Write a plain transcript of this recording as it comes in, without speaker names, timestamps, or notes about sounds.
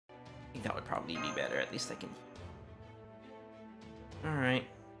I think that would probably be better. At least I can. Alright.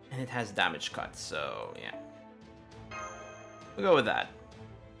 And it has damage cut, so yeah. We'll go with that.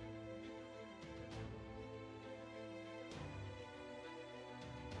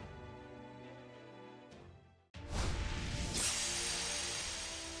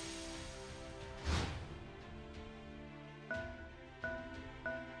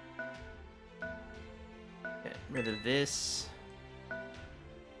 Get rid of this.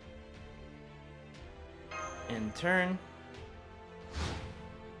 And turn.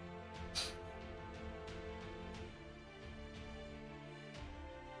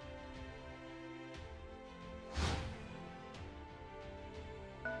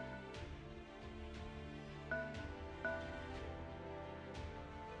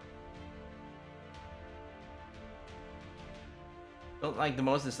 Don't like the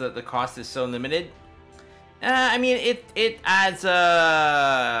most is that the cost is so limited. I mean, it adds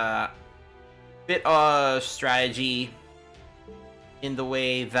a bit of strategy in the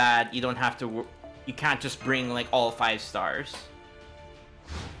way that you don't have to, you can't just bring like all 5 stars.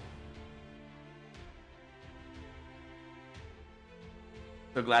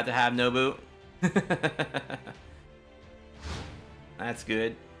 So glad to have Nobu. That's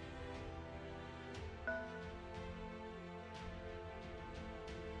good.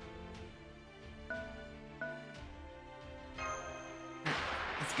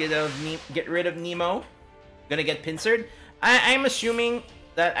 Get rid of Nemo. Gonna get pincered. I'm assuming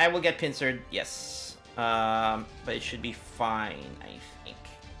that I will get pincered. Yes, but it should be fine. I think.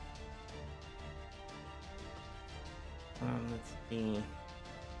 Let's see.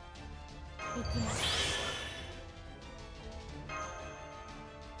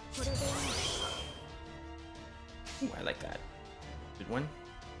 Ooh, I like that. Good one.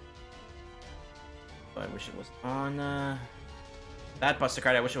 Oh, I wish it was on. That Buster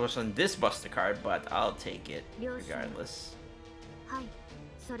card, I wish it was on this Buster card, but I'll take it regardless.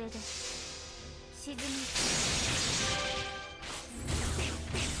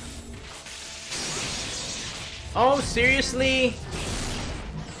 Oh, seriously?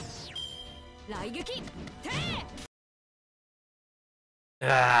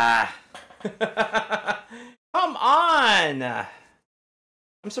 Ah. Come on!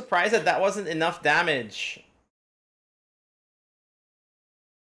 I'm surprised that that wasn't enough damage.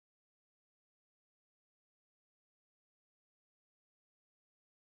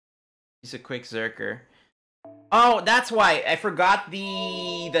 He's a quick Zerker. Oh, that's why I forgot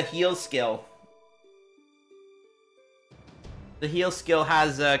the heal skill. The heal skill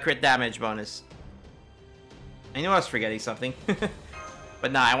has a crit damage bonus. I knew I was forgetting something.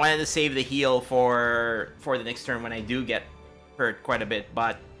 But nah, I wanted to save the heal for the next turn when I do get hurt quite a bit,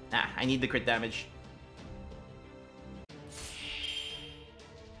 but nah, I need the crit damage.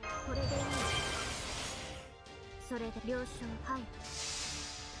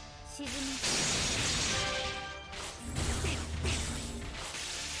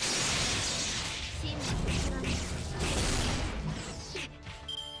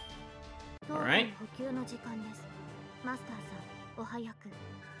 All right.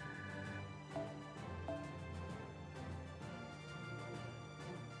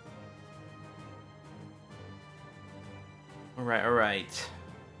 All right.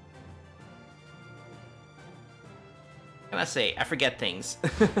 What can I say? I forget things.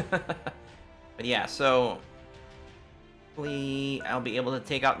 But yeah, so hopefully I'll be able to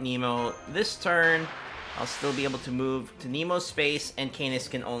take out Nemo this turn. I'll still be able to move to Nemo's space, and Canis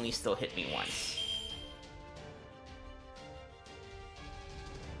can only still hit me once.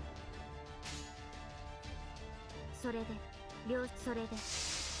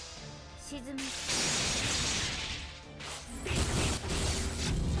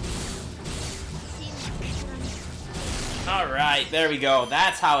 Alright, there we go.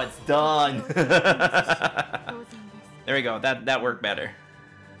 That's how it's done. There we go. That worked better.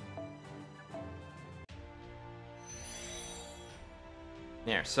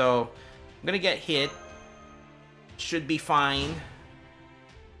 There, so I'm gonna get hit. Should be fine.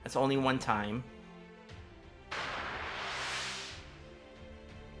 That's only one time.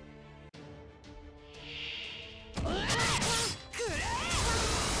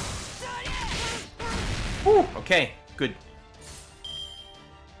 Whew, okay, good.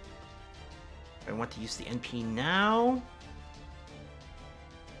 I want to use the NP now.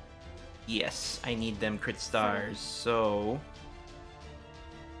 Yes, I need them crit stars, so...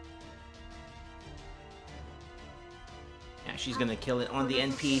 yeah, she's gonna kill it on the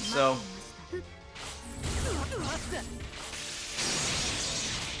NP, so...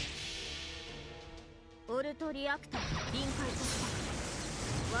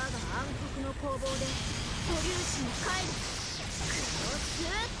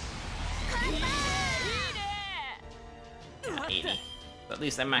 80. At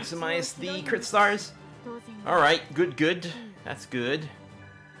least I maximized the crit stars. Alright, good. That's good.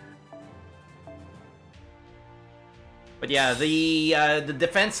 But yeah, the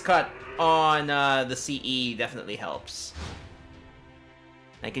defense cut on the CE definitely helps.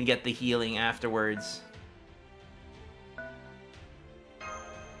 I can get the healing afterwards.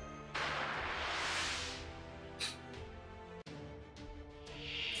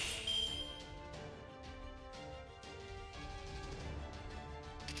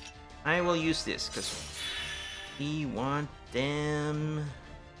 I will use this because we want them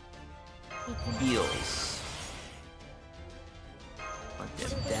heals. Want them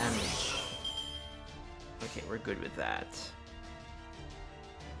damage. Okay, we're good with that.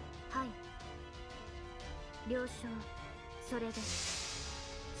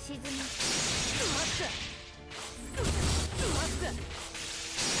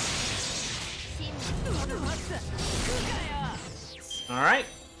 Alright.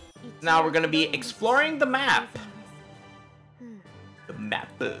 Now we're gonna be exploring the map. The map.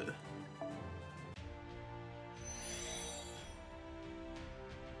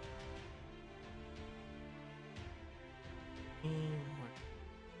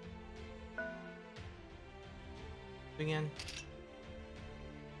 Again.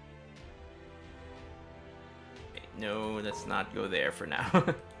 Okay, no, let's not go there for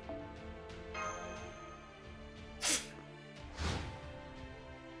now.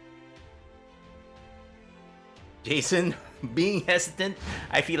 Jason being hesitant,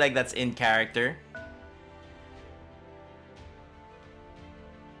 I feel like that's in character.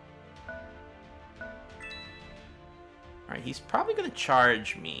 Alright, he's probably gonna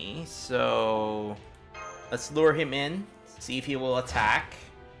charge me, so let's lure him in, see if he will attack.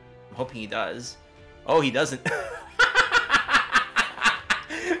 I'm hoping he does. Oh, he doesn't. That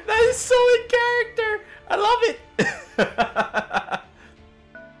is so in character! I love it!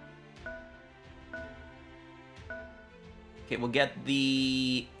 Okay, we'll get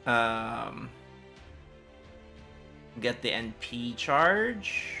the NP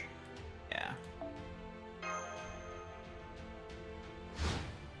charge. Yeah.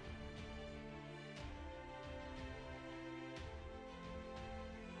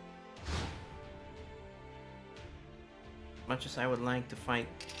 Much as I would like to fight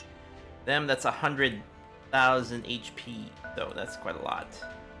them, that's 100,000 HP, though. That's quite a lot.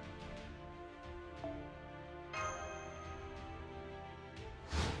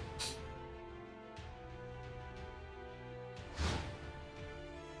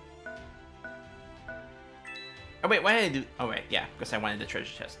 Oh wait, why did I do? Oh wait, yeah, because I wanted the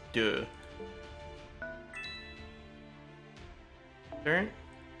treasure chest. Duh. Turn.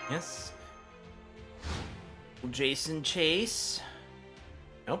 Yes. Jason chase.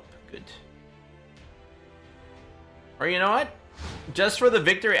 Nope. Good. Or you know what? Just for the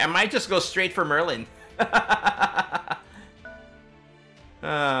victory, I might just go straight for Merlin. I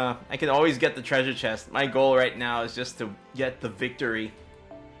can always get the treasure chest. My goal right now is just to get the victory.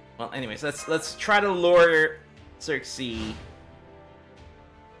 Well, anyways, let's try to lure Xerxes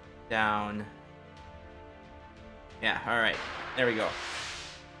down. Yeah, alright. There we go.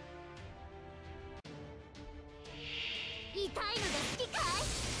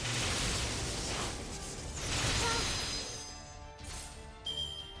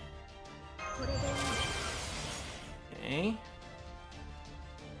 Okay.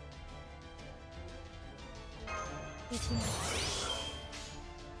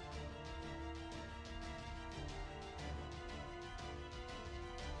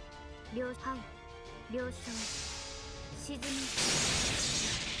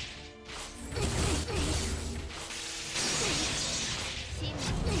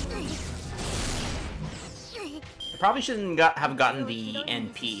 I probably shouldn't have gotten the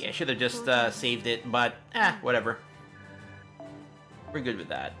NP. I should have just saved it, but whatever. We're good with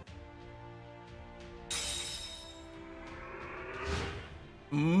that.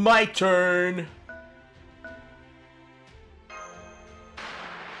 My turn.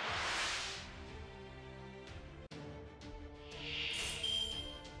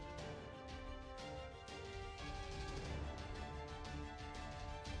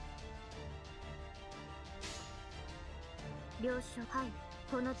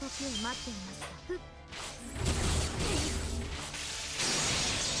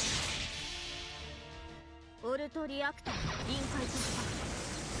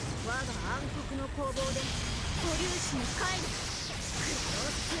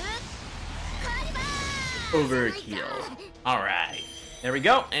 Overkill. Alright. There we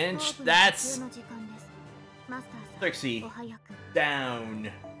go, and that's Xerxes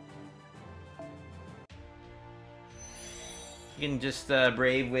down. You can just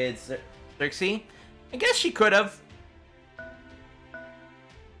brave with Xerxes. I guess she could have.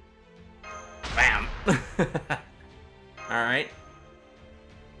 Bam. All right.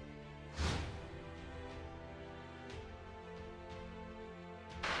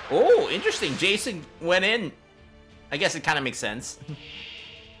 Oh, interesting. Jason went in. I guess it kind of makes sense.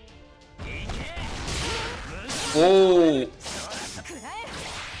 Oh.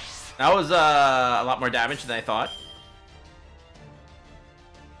 That was a lot more damage than I thought.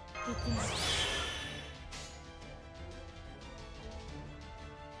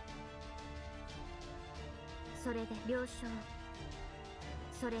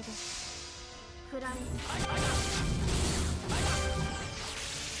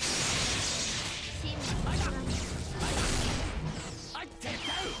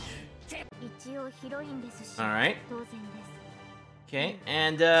 Alright. Okay,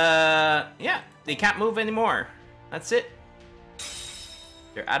 and yeah, they can't move anymore. That's it.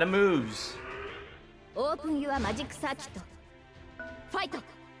 They're out of moves. Open your magic circuit. Fight!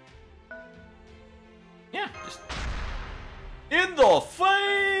 Yeah, just in the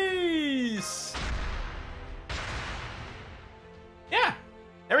face. Yeah,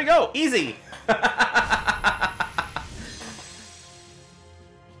 there we go. Easy.